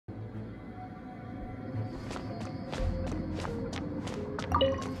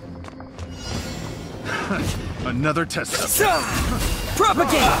Another test subject.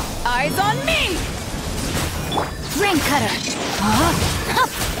 Propagate! Eyes on me! Rain cutter!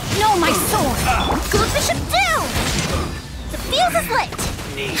 No, my sword! Goes the ship down! The fuse is lit!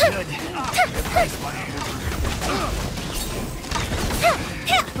 Should replace my hammer.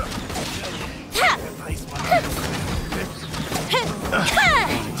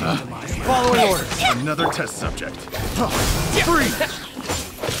 Following orders. Another test subject. Freeze!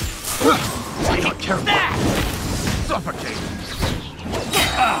 Not careful. Suffocate!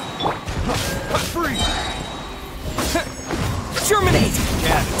 Freeze! Germinate!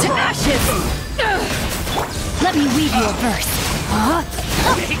 To ashes! Let me weave you a verse.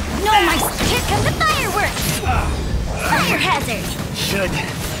 No, my here comes the fireworks! Fire hazard! Should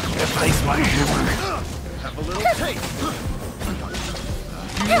replace my hammer. Have a little taste.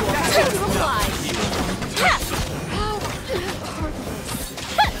 Time to apply!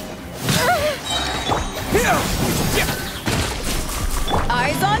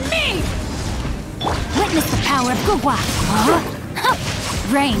 Eyes on me! Witness the power of Gugwa!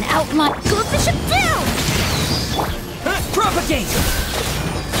 Rain outline. Goes the ship down! Propagate!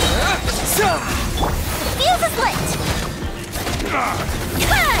 The fuse is lit!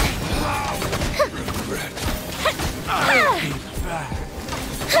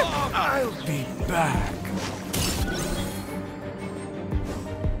 I'll be back.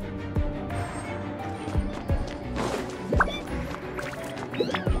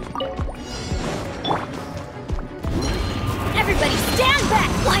 Everybody stand back!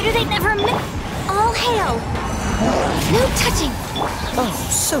 Why do they never all hail! No touching! Oh,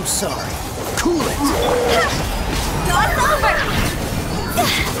 so sorry. Cool it. God's over!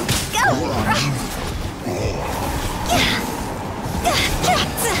 Go!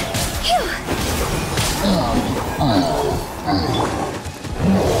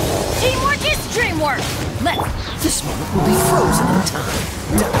 Teamwork is dreamwork! This moment will be frozen in time.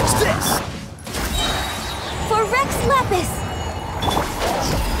 Dodge this. For Rex Lapis!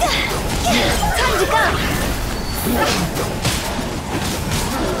 Time to go!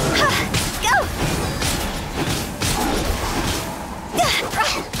 Go!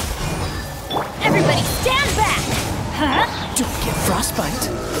 Everybody stand back! Don't get frostbite.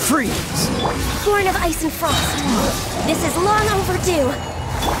 Freeze. Born of ice and frost. This is long overdue.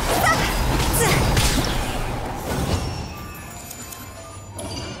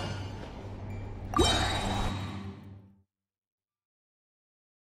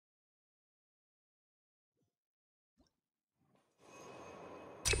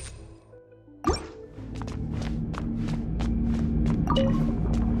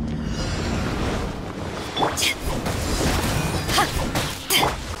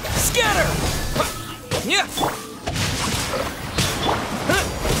 Scatter! Yeah.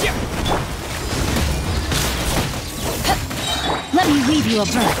 Let me weave you a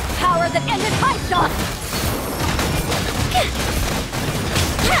bird. Power that ended Python!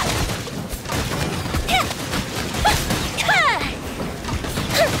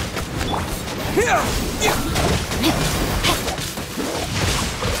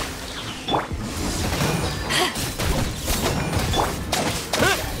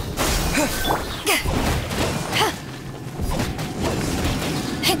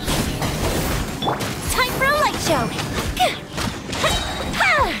 Time for a light show!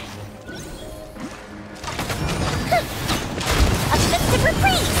 Uplifted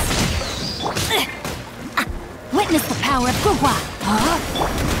reprise! Witness the power of Gugwa!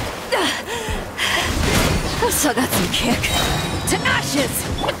 I still got some kick. To ashes!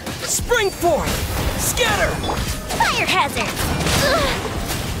 Spring forth! Scatter! Fire hazard!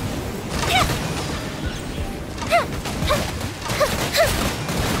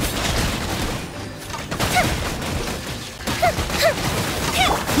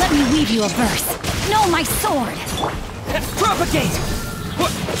 Let me weave you a verse. No, my sword! Propagate!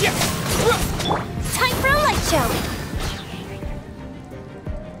 Time for a light show!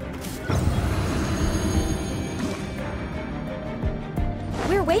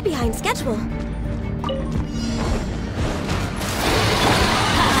 We're way behind schedule.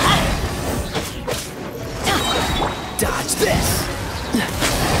 Dodge this!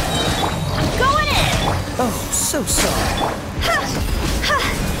 I'm going in! Oh, so sorry.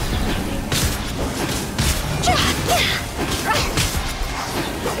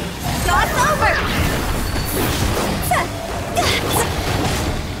 God's over!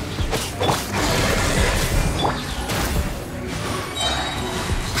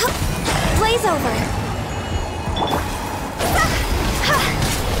 Blaze over!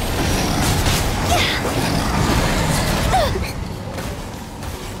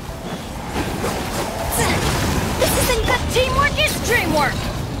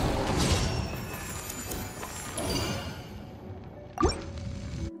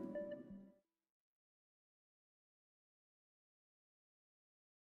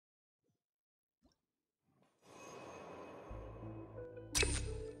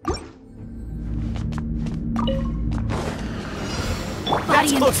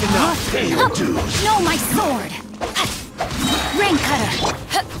 body and... close enough. No, my sword! Rain cutter!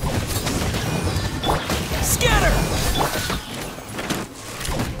 Scatter!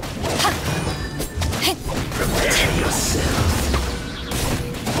 Prepare yourself.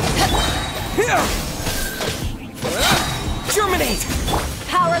 Germinate!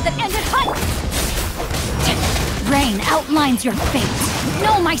 Power that ended hunt! Rain outlines your fate.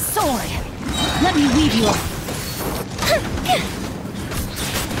 No, my sword! Let me weave you a...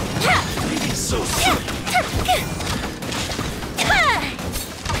 So soon.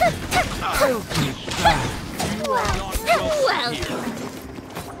 Well,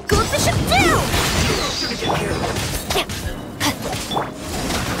 good bishop down!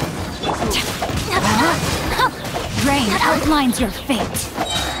 Rain outlines your fate.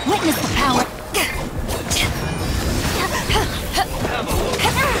 Witness the power.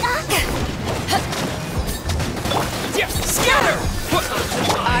 Scatter!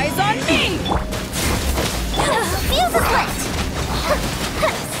 Eyes on me! Fuse is lit!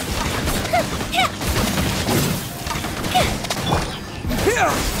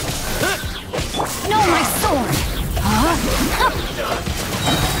 No, my sword!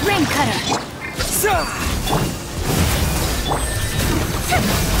 Rain cutter!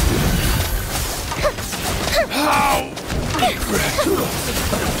 How?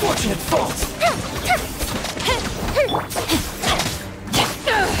 Unfortunate fault!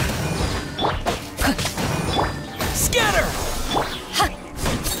 Scatter!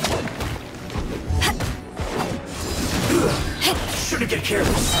 Shouldn't get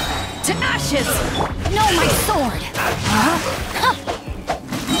careless. To ashes! No, my sword!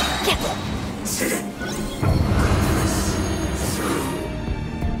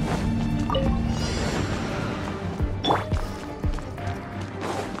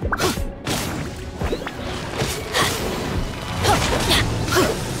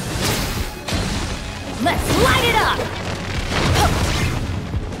 Let's light it up!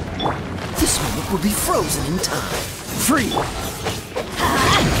 This moment will be frozen in time. Free!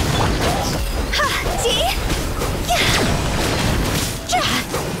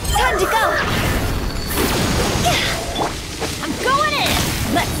 Time to go! I'm going in!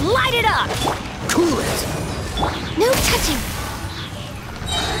 Let's light it up! Cool it! No touching!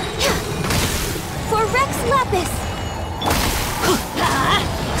 For Rex Lapis!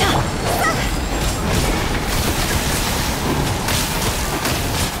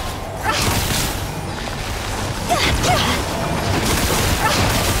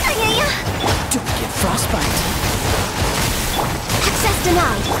 Don't get frostbite. Access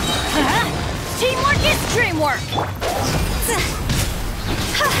denied! Teamwork is dreamwork!